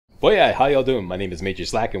Boy, how y'all doing? My name is Major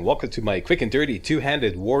Slack and welcome to my quick and dirty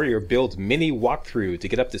two-handed warrior build mini walkthrough. To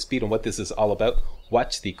get up to speed on what this is all about,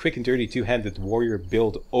 watch the quick and dirty two-handed warrior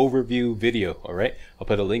build overview video, alright? I'll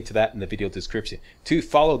put a link to that in the video description. To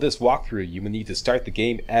follow this walkthrough, you will need to start the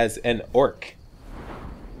game as an orc.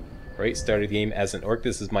 Alright, start the game as an orc.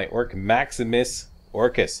 This is my orc Maximus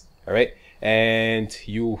Orcus, alright? And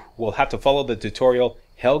you will have to follow the tutorial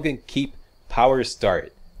Helgen Keep Power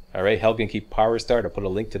Start. Alright, Helgen Keep Power Start. I'll put a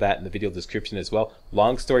link to that in the video description as well.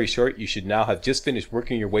 Long story short, you should now have just finished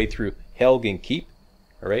working your way through Helgen Keep.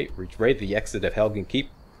 Alright, right at the exit of Helgen Keep.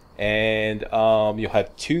 And you'll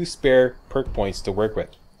have 2 spare perk points to work with.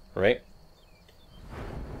 Alright.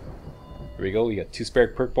 Here we go, you got 2 spare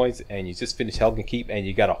perk points and you just finished Helgen Keep and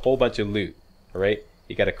you got a whole bunch of loot. Alright,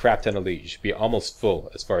 you got a crap ton of loot. You should be almost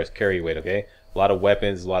full as far as carry weight, okay? A lot of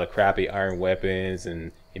weapons, a lot of crappy iron weapons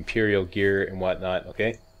and Imperial gear and whatnot,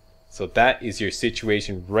 okay? So that is your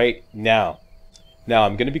situation right now. Now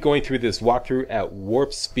I'm going to be going through this walkthrough at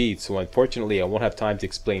warp speed, so unfortunately I won't have time to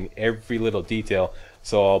explain every little detail.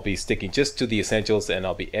 So I'll be sticking just to the essentials and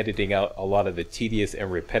I'll be editing out a lot of the tedious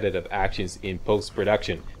and repetitive actions in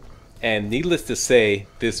post-production. And needless to say,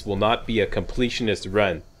 this will not be a completionist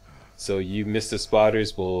run. So you Mr.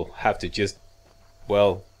 Spotters will have to just,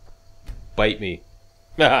 well, bite me.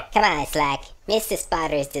 Come on, Slack. Mr.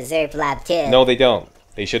 Spotters deserve love too. No, they don't.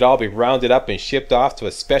 They should all be rounded up and shipped off to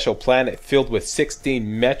a special planet filled with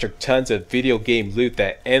 16 metric tons of video game loot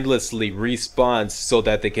that endlessly respawns so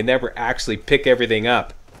that they can never actually pick everything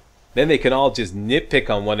up. Then they can all just nitpick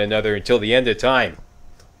on one another until the end of time.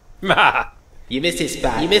 You missed his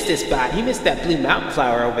spot. You missed his spot. You missed that blue mountain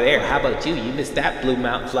flower over there. How about you? You missed that blue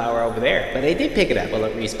mountain flower over there. But they did pick it up. Well,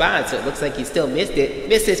 it respawned, so it looks like you still missed it.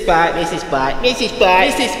 Missed his spot. Missed his spot. Missed his spot.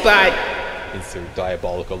 Missed his spot. Insert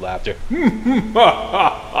diabolical laughter.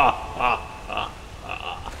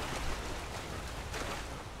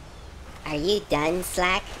 Are you done,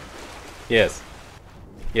 Slack? Yes.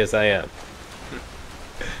 Yes, I am.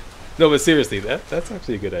 No, but seriously, that's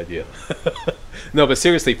actually a good idea. No, but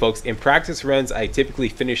seriously, folks, in practice runs, I typically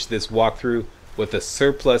finish this walkthrough with a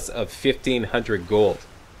surplus of 1,500 gold.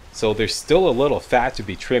 So there's still a little fat to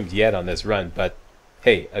be trimmed yet on this run, but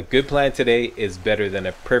hey, a good plan today is better than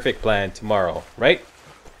a perfect plan tomorrow, right?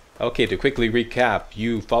 Okay, to quickly recap,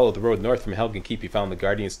 you followed the road north from Helgen Keep, you found the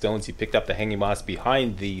Guardian Stones, you picked up the Hanging Moss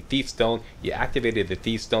behind the Thief Stone, you activated the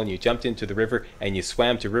Thief Stone, you jumped into the river, and you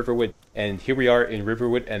swam to Riverwood, and here we are in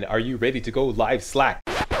Riverwood, and are you ready to go live, Slack?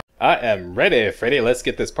 I am ready, Freddy, let's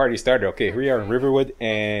get this party started. Okay, here we are in Riverwood,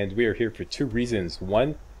 and we are here for 2 reasons.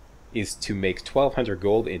 1 is to make 1,200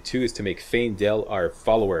 gold, and 2 is to make Faendel our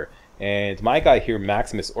follower. And my guy here,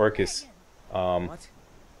 Maximus Orcus,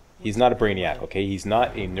 he's not a brainiac, okay? He's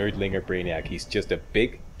not a nerdlinger brainiac. He's just a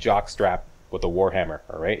big jockstrap with a warhammer,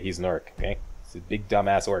 alright? He's an orc, okay? He's a big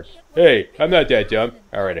dumbass orc. Hey, I'm not that dumb.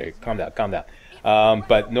 Alright, calm down, calm down.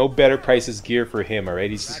 But no better prices gear for him, alright?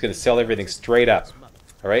 He's just going to sell everything straight up.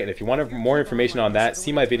 Alright, and if you want more information on that,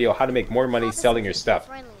 see my video, how to make more money selling your stuff.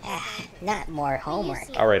 Not more homework.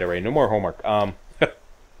 Alright, no more homework.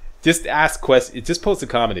 Just ask questions. Just post a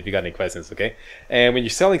comment if you got any questions, okay? And when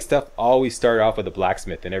you're selling stuff, always start off with a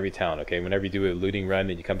blacksmith in every town, okay? Whenever you do a looting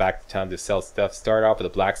run and you come back to town to sell stuff, start off with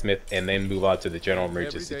a blacksmith and then move on to the general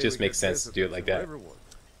merchants. It just makes sense to do it like that. What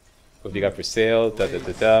have you got for sale?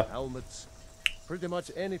 Helmets, pretty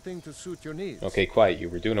much anything to suit your needs. Okay, quiet you.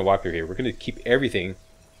 We're doing a walkthrough here. We're going to keep everything,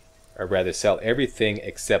 or rather sell everything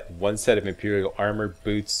except 1 set of Imperial armor,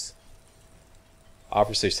 boots,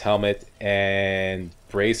 officer's helmet, and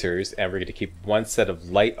bracers, and we're going to keep 1 set of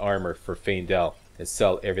light armor for Faendel and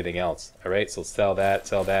sell everything else. Alright, so sell that,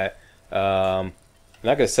 sell that. I'm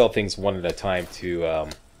not going to sell things one at a time to,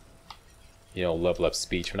 you know, level up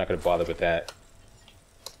speech. We're not going to bother with that.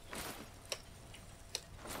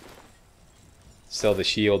 Sell the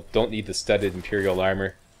shield. Don't need the studded Imperial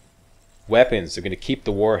armor. Weapons. They're going to keep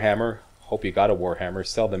the Warhammer. Hope you got a Warhammer.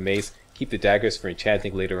 Sell the mace. Keep the daggers for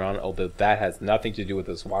enchanting later on, although that has nothing to do with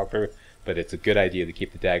this walkthrough, but it's a good idea to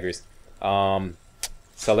keep the daggers.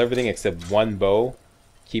 Sell everything except 1 bow.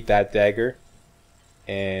 Keep that dagger.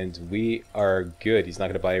 And we are good. He's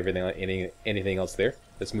not going to buy anything else there.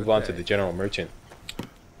 Let's move on to the general merchant.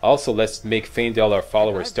 Also, let's make Faendel our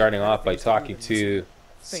follower, starting off by talking to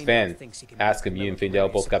Sven. Ask him, you and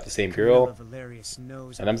Faendel both got the same girl.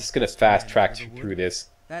 And I'm just going to fast track through this.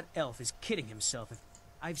 That elf is kidding himself.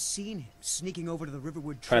 I've seen him sneaking over to the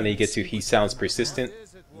Riverwood. Finally get to he sounds persistent.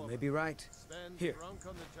 You may be right. Here,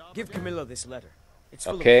 give Camilla this letter. It's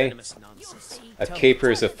full Okay. of venomous nonsense. A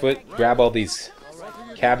caper is afoot. Grab all these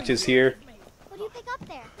cabbages here. What do you pick up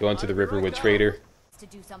there? Go into the Riverwood Trader. To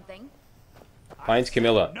do something. Finds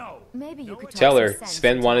Camilla. No, Maybe you could talk Tell some her, sense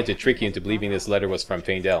Sven into wanted my to trick you people. into believing this letter was from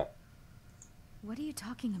Feindel. What are you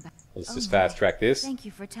talking about? Let's Oh, just my. fast track this. Thank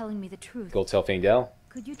you for telling me the truth. Go tell Feindel.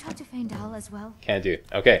 Could you talk to Feindal as well? Can do.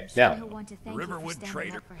 Okay, I'm sure now he'll want to thank you for Riverwood standing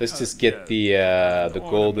trader. up for let's him. just get the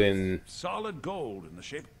golden. Solid gold in the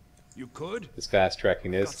shape. You could. Just fast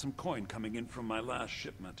tracking Got this. some coin coming in from my last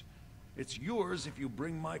shipment. It's yours if you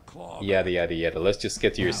bring my claw. Yada yada yada. Let's just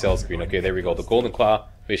get to your sell screen. Okay, there we go. The golden claw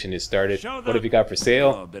mission is started. What have you got for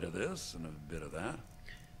sale? A bit of this and a bit of that.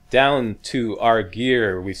 Down to our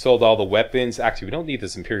gear. We sold all the weapons. Actually, we don't need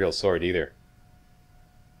this Imperial sword either.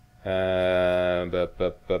 But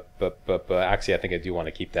actually, I think I do want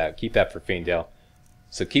to keep that. Keep that for Feindel.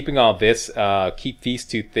 So keeping all this, keep these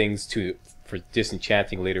two things for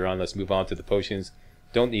disenchanting later on. Let's move on to the potions.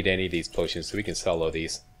 Don't need any of these potions, so we can sell all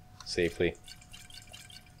these safely.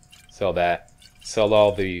 Sell that. Sell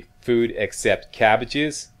all the food except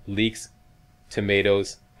cabbages, leeks,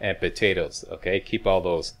 tomatoes, and potatoes. Okay, keep all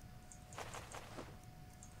those.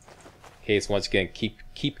 Okay, so once again,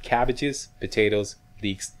 keep cabbages, potatoes,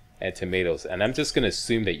 leeks, and tomatoes. And I'm just gonna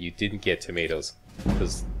assume that you didn't get tomatoes,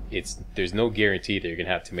 because there's no guarantee that you're gonna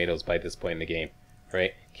have tomatoes by this point in the game,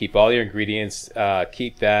 right? Keep all your ingredients.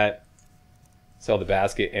 Keep that. Sell the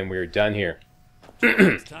basket, and we're done here.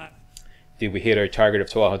 Did we hit our target of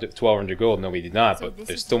 1200 gold? No, we did not, So but this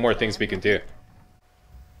there's is still the more plan, things we can huh? do.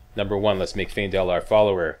 Number one, let's make Feindel our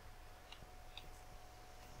follower.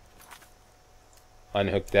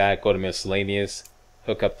 Unhook that, go to miscellaneous,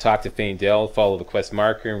 hook up, talk to Feindel, follow the quest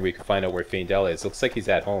marker, and we can find out where Feindel is. Looks like he's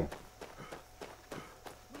at home.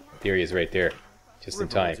 There he is right there, just in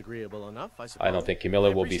time. Agreeable enough, I I don't suppose. think Camilla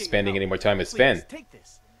will be appreciate your spending help. any more time with Please, Sven. take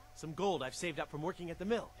this. Some gold I've saved up from working at the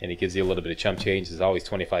mill. And he gives you a little bit of chump change. There's always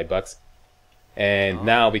 25 bucks. And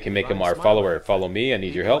now we can make him our follower. Follow me. I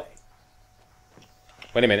need your help.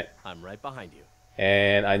 Wait a minute. I'm right behind you.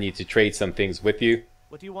 And I need to trade some things with you.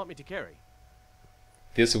 What do you want me to carry?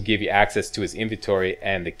 This will give you access to his inventory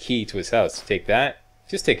and the key to his house. Take that.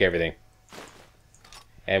 Just take everything.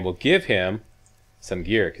 And we'll give him some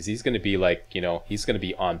gear, because he's going to be like, you know, he's going to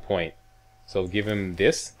be on point. So we'll give him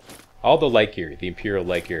this. All the light gear, the Imperial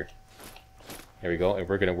light gear. There we go, and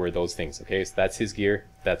we're going to wear those things, okay? So that's his gear,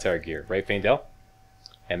 that's our gear. Right, Feindel?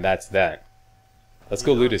 And that's that. Let's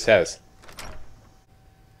go loot his house.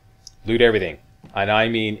 Loot everything. And I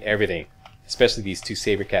mean everything. Especially these two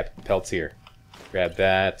saber cap pelts here. Grab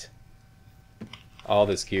that. All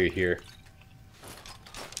this gear here.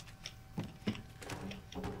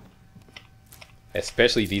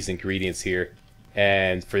 Especially these ingredients here.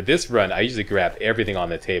 And for this run, I usually grab everything on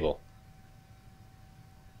the table.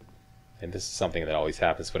 And this is something that always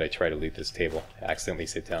happens when I try to loot this table. I accidentally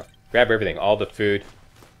sit down. Grab everything, all the food.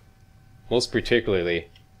 Most particularly,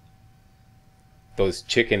 those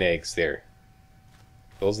chicken eggs there.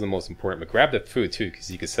 Those are the most important. But grab the food too,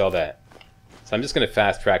 because you can sell that. So I'm just going to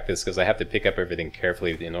fast track this, because I have to pick up everything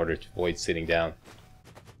carefully in order to avoid sitting down.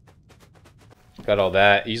 Got all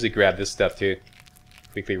that. Usually grab this stuff too.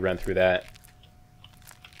 Quickly run through that.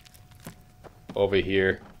 Over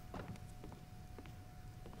here.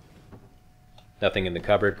 Nothing in the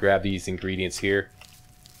cupboard. Grab these ingredients here.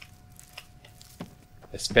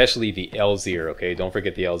 Especially the Elzir, okay? Don't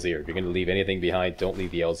forget the Elzir. If you're going to leave anything behind, don't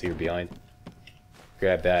leave the Elzir behind.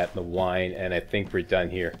 Grab that, the wine, and I think we're done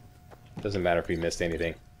here. Doesn't matter if we missed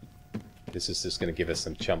anything. This is just going to give us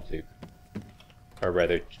some chump loot. Or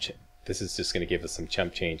rather, this is just going to give us some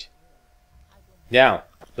chump change. Now,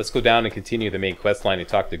 let's go down and continue the main quest line and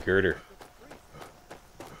talk to Girder.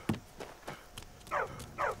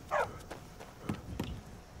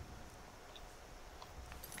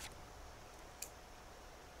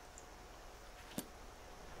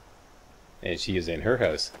 And she is in her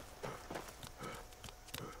house.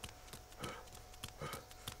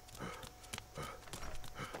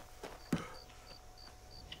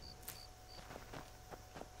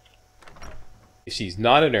 If she's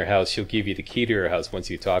not in her house, she'll give you the key to her house once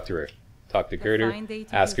you talk to her. Talk to Girder,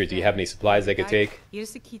 ask her, do you have any supplies I could take?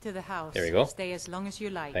 Here's the key to the house. There we go. Stay as long as you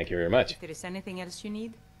like. Thank you very much. If there is anything else you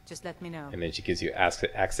need, just let me know. And then she gives you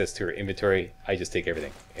access to her inventory. I just take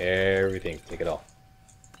everything. Everything. Take it all.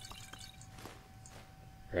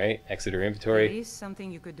 Right? Exit her There inventory. is something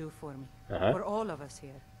you could do for me. Uh-huh. For all of us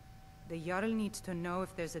here. The Jarl needs to know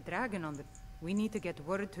if there's a dragon on the... We need to get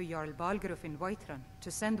word to Jarl Balgruuf in Whiterun to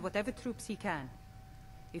send whatever troops he can.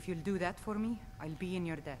 If you'll do that for me, I'll be in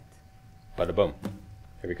your debt. Bada boom.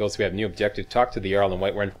 Here we go. So we have a new objective. Talk to the Jarl in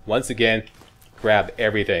Whiterun. Once again, grab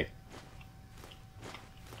everything.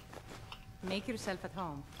 Make yourself at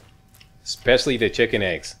home. Especially the chicken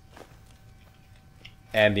eggs.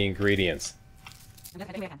 And the ingredients.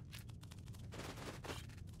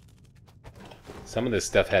 Some of this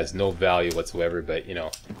stuff has no value whatsoever, but, you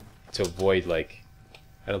know, to avoid, like...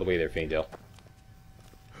 Out of the way there, Faendale.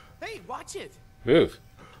 Hey, watch it! Move!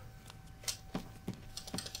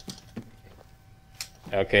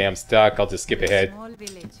 Okay, I'm stuck. I'll just skip ahead. Small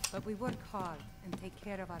village, but we work hard and take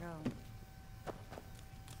care of our own.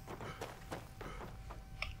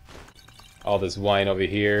 All this wine over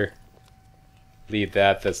here. Leave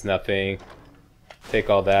that, that's nothing. Take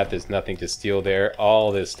all that, there's nothing to steal there.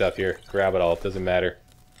 All this stuff here, grab it all, it doesn't matter.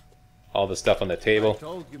 All the stuff on the table. I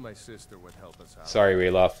told you my sister would help us out. Sorry,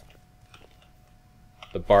 Rayloff.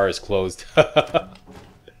 The bar is closed.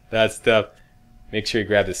 That stuff. Make sure you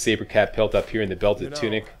grab the saber cat pelt up here in the belted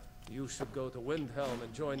tunic. You should go to Windhelm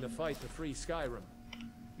and join the fight to free Skyrim.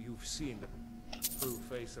 You've seen the true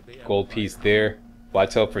face of the Gold Empire piece there.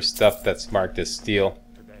 Watch out for stuff that's marked as steel.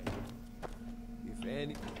 today. If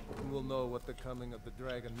anyone will know what the coming of the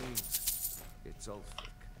dragon means, it's Ulfric.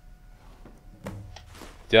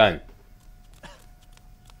 Done.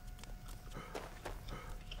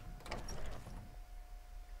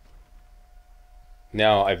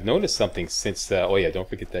 Now, I've noticed something since... oh yeah, don't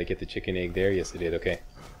forget that I get the chicken egg there. Yes, I did. Okay.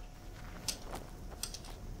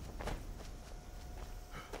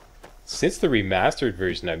 Since the remastered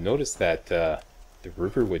version, I've noticed that the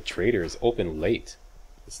Riverwood Trader is open late.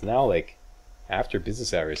 It's now, like, after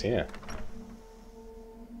business hours, yeah.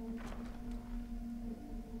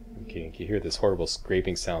 Okay, you can hear this horrible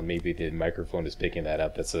scraping sound. Maybe the microphone is picking that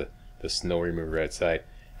up. That's the snow remover outside.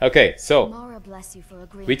 Okay, so Mara bless you for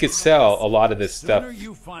agreeing we could to sell this. a lot of this The stuff. sooner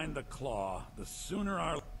you find the claw, the sooner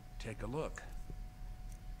our... Take a look.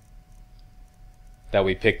 That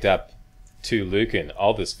we picked up to Lucan.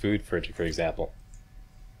 All this food, for example.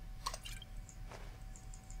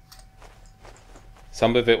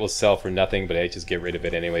 Some of it will sell for nothing, but I just get rid of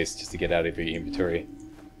it anyways, just to get out of your inventory.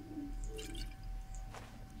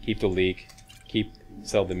 Keep the leek.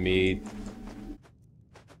 Sell the meat.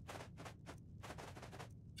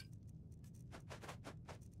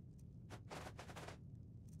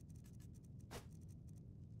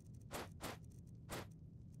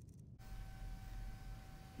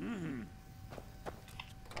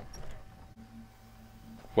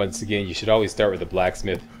 Once again, you should always start with the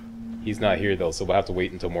blacksmith. He's not here though, so we'll have to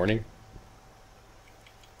wait until morning.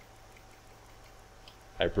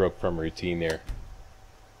 I broke from routine there.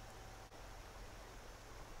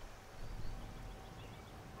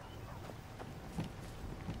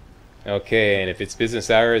 Okay, and if it's business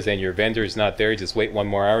hours and your vendor is not there, just wait one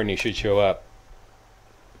more hour and he should show up.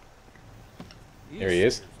 There he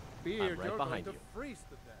is. Beard, right you're behind going you. to freeze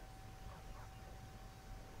to death.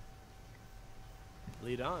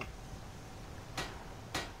 Lead on.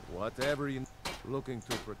 Whatever you looking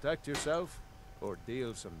to protect yourself or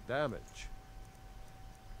deal some damage.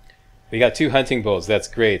 We got 2 hunting bows, that's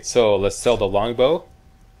great. So let's sell the longbow.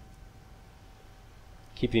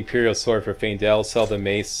 Keep the Imperial Sword for Faendale, sell the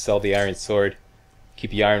mace, sell the Iron Sword. Keep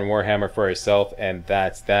the Iron Warhammer for yourself, and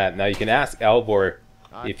that's that. Now you can ask Alvor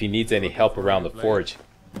if he needs any help around the forge,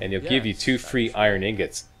 and he'll give you 2 free iron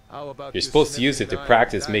ingots. How about You're you supposed to snip use it the to iron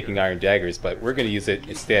practice dagger? making iron daggers, but we're going to use it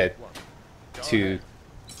instead to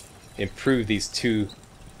improve these 2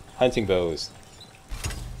 hunting bows.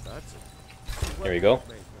 That's it. There we go.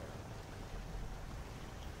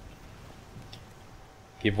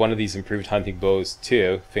 Give one of these improved hunting bows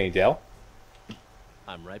to Faendale.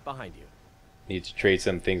 I'm right behind you. Need to trade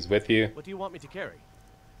some things with you. What do you want me to carry?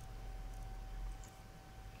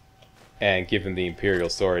 And give him the Imperial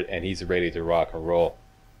Sword, and he's ready to rock and roll.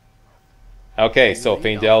 Okay, so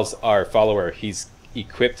Faendale's our follower. He's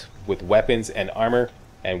equipped with weapons and armor,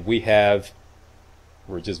 and we're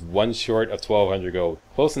just 1 short of 1200 gold.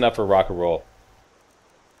 Close enough for rock and roll.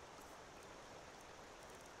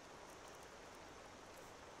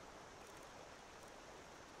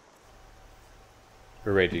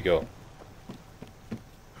 We're ready to go.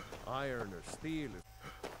 Iron or steel is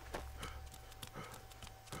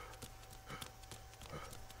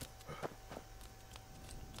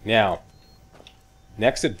Now,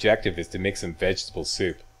 next objective is to make some vegetable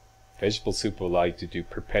soup. Vegetable soup will allow you to do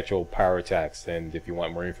perpetual power attacks, and if you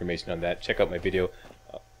want more information on that, check out my video.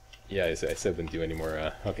 Yeah, I said I wouldn't do any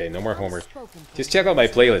more. Okay, no more homework. Just check out my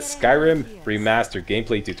playlist, Skyrim Remastered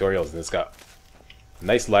Gameplay Tutorials, and it's got a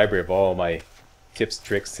nice library of all my tips,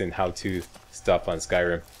 tricks, and how-to stuff on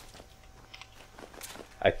Skyrim.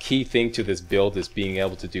 A key thing to this build is being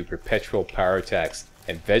able to do perpetual power attacks,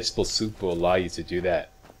 and vegetable soup will allow you to do that.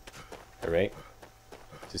 Alright?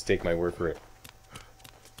 Just take my word for it.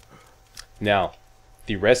 Now,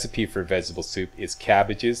 the recipe for vegetable soup is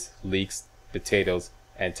cabbages, leeks, potatoes,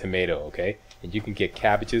 and tomato, okay? And you can get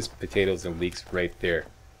cabbages, potatoes, and leeks right there.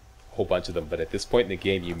 whole bunch of them, but at this point in the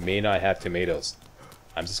game you may not have tomatoes.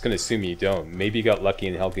 I'm just going to assume you don't. Maybe you got lucky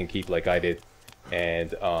in Helgen Keep like I did,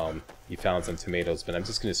 and you found some tomatoes, but I'm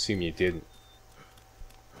just going to assume you didn't.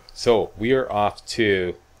 So we are off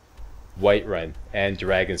to Whiterun and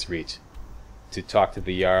Dragon's Reach to talk to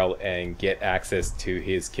the Jarl and get access to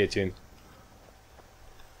his kitchen.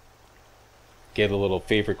 Get a little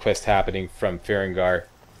favorite quest happening from Farengar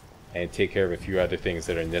and take care of a few other things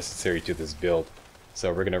that are necessary to this build. So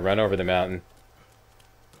we're going to run over the mountain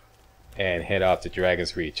and head off to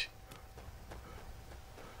Dragon's Reach.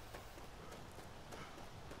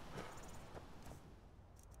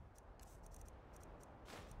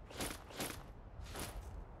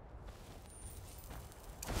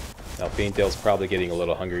 Now Faendale's probably getting a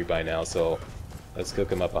little hungry by now, so let's cook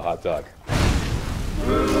him up a hot dog.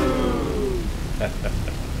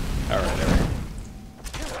 Alright.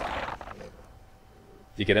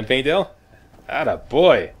 You get him, Faendale? Atta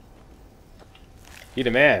boy! You the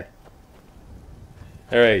man.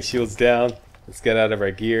 Alright, shields down. Let's get out of our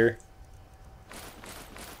gear.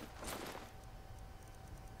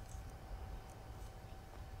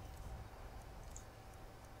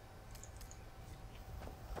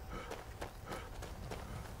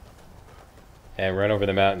 And run over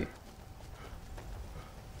the mountain.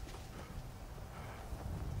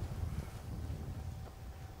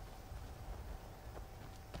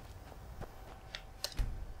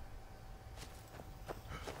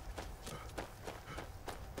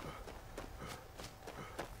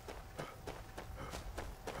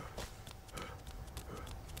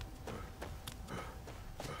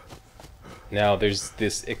 Now there's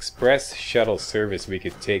this express shuttle service we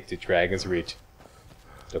could take to Dragon's Reach.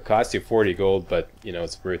 It'll cost you 40 gold, but you know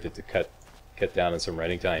it's worth it to cut down on some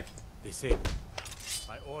running time. This is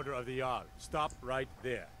by order of the Jarl. Stop right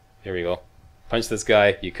there. Here we go. Punch this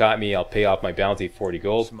guy. You caught me. I'll pay off my bounty, 40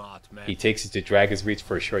 gold. Smart man. He takes you to Dragon's Reach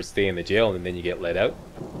for a short stay in the jail, and then you get let out.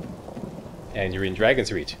 And you're in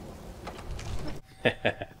Dragon's Reach.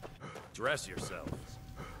 Dress yourself.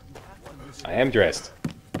 I am dressed.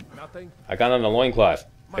 Nothing. I got on a loincloth.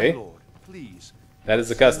 Okay? My lord, please. That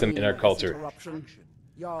is a custom in our culture.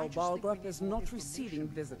 Jarl Balgruuf is not receiving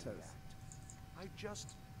visitors. I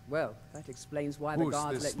just... Well, that explains why the Who's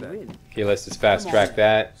guards this let you then? in. Okay, let's just fast track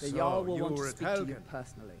that. The Jarl will you want to were at speak to you Helgen.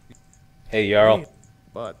 personally. Hey, Jarl.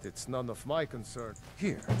 But it's none of my concern.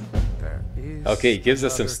 Here, there is... Okay, he gives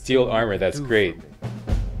us some another steel thing armor. you That's do great. for me.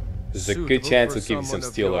 There's a good Suitable chance for he'll give you some someone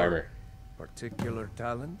of steel your armor. Particular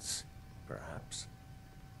talents, perhaps.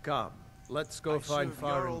 Come, let's go find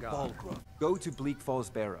Farengar. Go to Bleak Falls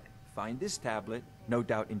Barrow. Find this tablet, no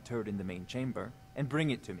doubt interred in the main chamber, and bring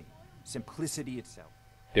it to me. Simplicity itself.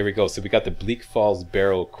 There we go. So we got the Bleak Falls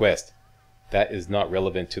Barrow quest. That is not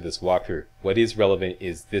relevant to this walkthrough. What is relevant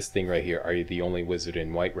is this thing right here. Are you the only wizard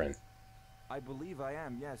in Whiterun? I believe I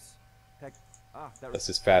am, yes. Let's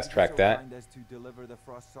just fast track that. As to deliver the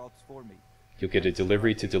frost salts for me. You'll get a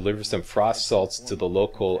delivery to deliver some frost salts to the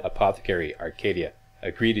local apothecary, Arcadia.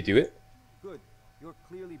 Agree to do it? Good. You're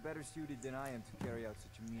clearly better suited than I am to carry out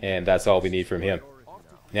such a mean. And that's all we need from him.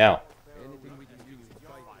 Now,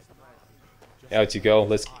 out you go.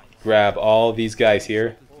 Let's grab all these guys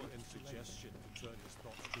here.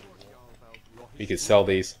 We could sell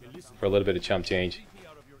these for a little bit of chump change.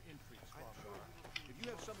 If you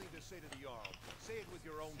have something to say to the Jarl, say it with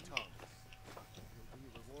your own tongue.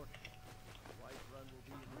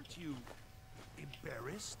 Aren't you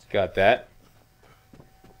embarrassed? Got that.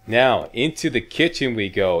 Now, into the kitchen we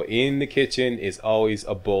go. In the kitchen is always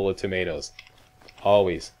a bowl of tomatoes.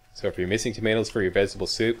 Always. So if you're missing tomatoes for your vegetable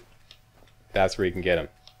soup, that's where you can get them.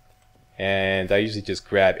 And I usually just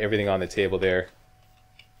grab everything on the table there.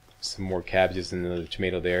 Some more cabbages and another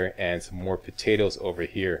tomato there, and some more potatoes over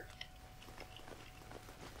here.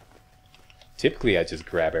 Typically I just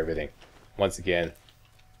grab everything. Once again,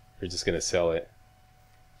 we're just going to sell it.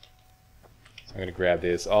 So I'm going to grab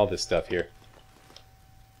this, all this stuff here.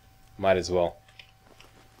 Might as well.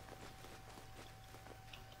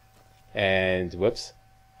 And whoops.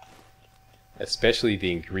 Especially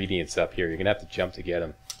the ingredients up here. You're going to have to jump to get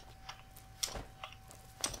them.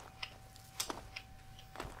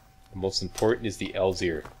 The most important is the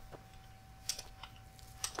Elzir.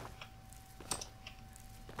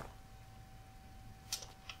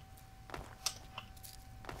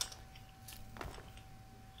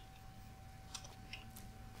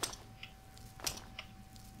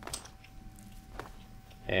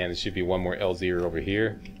 And there should be one more Elzir over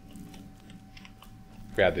here.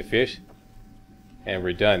 Grab the fish. And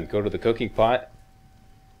we're done. Go to the cooking pot.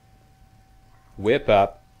 Whip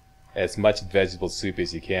up as much vegetable soup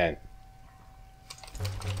as you can.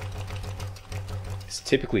 It's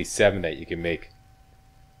typically 7 that you can make.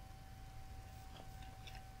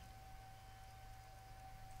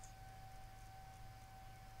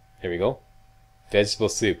 There we go. Vegetable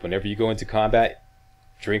soup. Whenever you go into combat,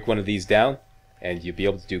 drink one of these down, and you'll be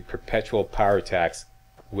able to do perpetual power attacks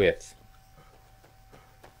with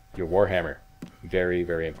your Warhammer. Very,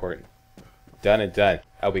 very important. Done and done.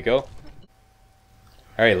 Out we go.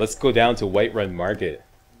 Alright, let's go down to Whiterun Market.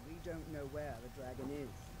 We don't know where the dragon is.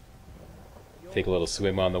 Take a little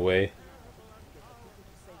swim on the way.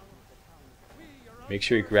 Make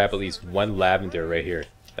sure you grab at least 1 lavender right here.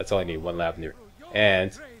 That's all I need, 1 lavender.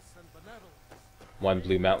 And 1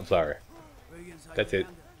 blue mountain flower. That's it.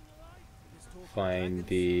 Find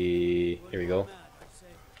the... Here we go.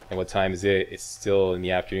 And what time is it? It's still in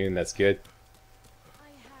the afternoon. That's good.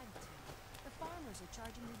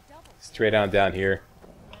 Straight on down here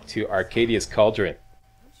to Arcadia's Cauldron.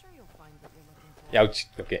 Ouch.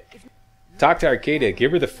 Okay. Talk to Arcadia.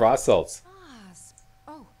 Give her the frost salts.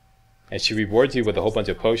 And she rewards you with a whole bunch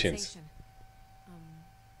of potions.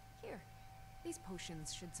 Here. These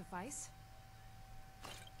potions should suffice.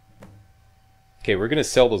 Okay, we're going to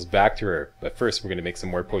sell those back to her, but first we're going to make some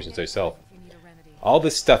more potions ourselves. All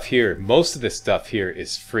this stuff here, most of this stuff here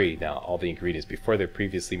is free now, all the ingredients, before they're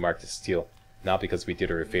previously marked as steal. Not because we did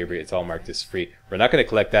her a favor, it's all marked as free. We're not going to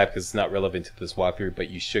collect that because it's not relevant to this walkthrough, but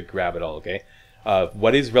you should grab it all, okay?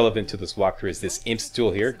 What is relevant to this walkthrough is this imp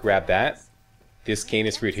stool here, grab that. This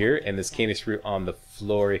canis root here, and this canis root on the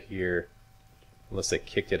floor here. Unless I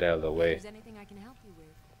kicked it out of the way. If there's anything I can help you with,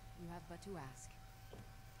 you have but to ask.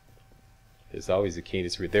 There's always a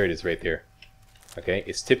canis root. There it is right there. Okay,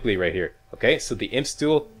 it's typically right here. Okay, so the imp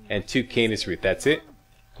stool and 2 canis root. That's it.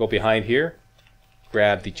 Go behind here.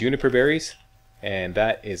 Grab the juniper berries. And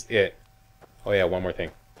that is it. Oh yeah, one more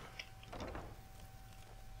thing.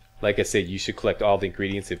 Like I said, you should collect all the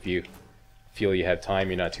ingredients if you feel you have time.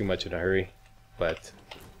 You're not too much in a hurry. But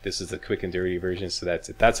this is the quick and dirty version, so that's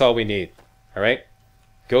it. That's all we need. Alright?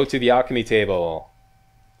 Go to the alchemy table.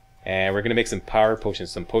 And we're going to make some power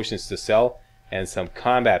potions, some potions to sell, and some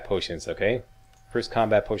combat potions, okay? First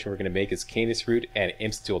combat potion we're going to make is Canis Root and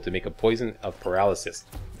Imp Stool to make a poison of paralysis.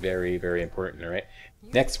 Very, very important, alright?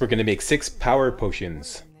 Next, we're going to make 6 power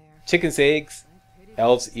potions. Chicken's eggs,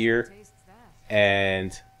 elf's ear,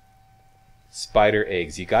 and spider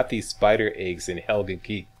eggs. You got these spider eggs in Helgen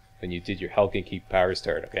Keep when you did your Helgen Keep power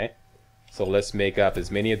start, okay? So let's make up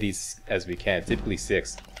as many of these as we can, typically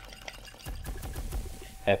 6.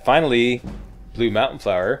 And finally, blue mountain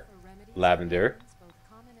flower, lavender,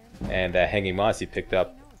 and that hanging moss you picked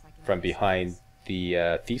up from behind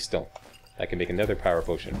the thief stone. I can make another power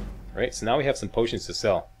potion. Alright, so now we have some potions to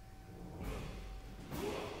sell.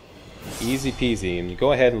 Easy peasy, and you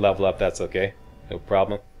go ahead and level up, that's okay. No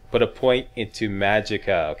problem. Put a point into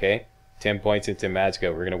Magicka, okay? 10 points into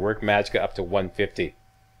Magicka. We're going to work Magicka up to 150.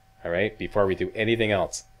 Alright, before we do anything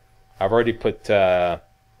else. I've already put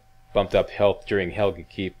bumped up health during Helgen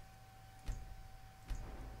Keep.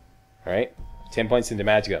 Alright, 10 points into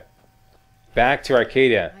Magicka. Back to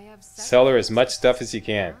Arcadia. Sell her as much stuff as you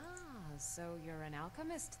can. So you're an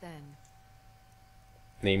alchemist then.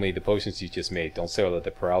 Namely the potions you just made. Don't sell her the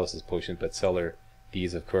paralysis potion, but sell her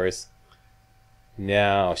these, of course.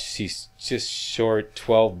 Now she's just short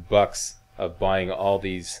 12 bucks of buying all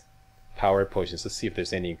these power potions. Let's see if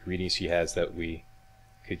there's any ingredients she has that we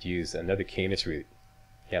could use. Another Canis root.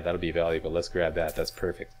 Yeah, that'll be valuable. Let's grab that. That's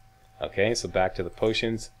perfect. Okay, so back to the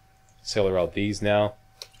potions. Sell her all these now.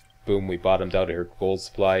 Boom, we bottomed out of her gold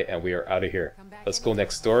supply and we are out of here. Let's go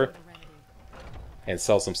next door and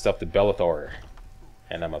sell some stuff to Bellathor.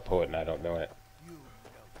 And I'm a poet and I don't know it.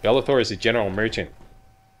 Bellathor is a general merchant.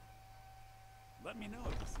 Let me know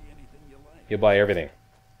if you see anything you like. He'll buy everything.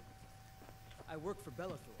 I work for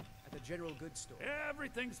Bellathor at the general goods store.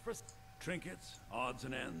 Everything's for trinkets, odds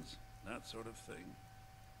and ends, that sort of thing.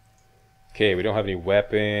 Okay, we don't have any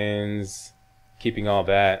weapons. Keeping all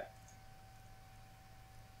that.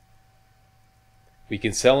 We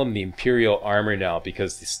can sell him the Imperial armor now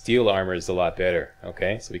because the steel armor is a lot better.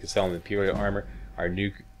 Okay, so we can sell him the Imperial armor. Our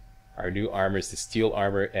new armor is the steel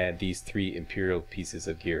armor and these 3 Imperial pieces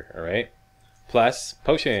of gear. All right. Plus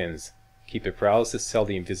potions. Keep it paralysis. Sell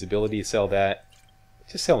the invisibility. Sell that.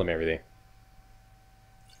 Just sell him everything.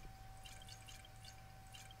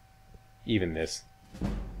 Even this.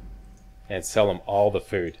 And sell him all the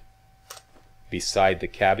food. Beside the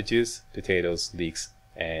cabbages, potatoes, leeks,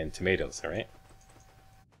 and tomatoes. All right.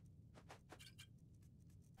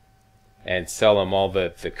 And sell them all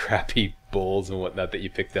the crappy bowls and whatnot that you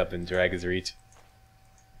picked up in Dragon's Reach.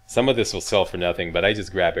 Some of this will sell for nothing, but I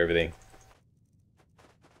just grab everything.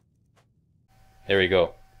 There we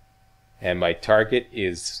go. And my target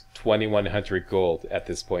is 2100 gold at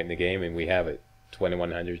this point in the game, and we have it.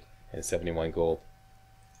 2171 gold.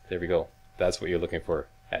 There we go. That's what you're looking for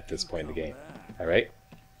at this point in the game. Alright?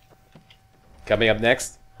 Coming up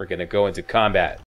next, we're going to go into combat.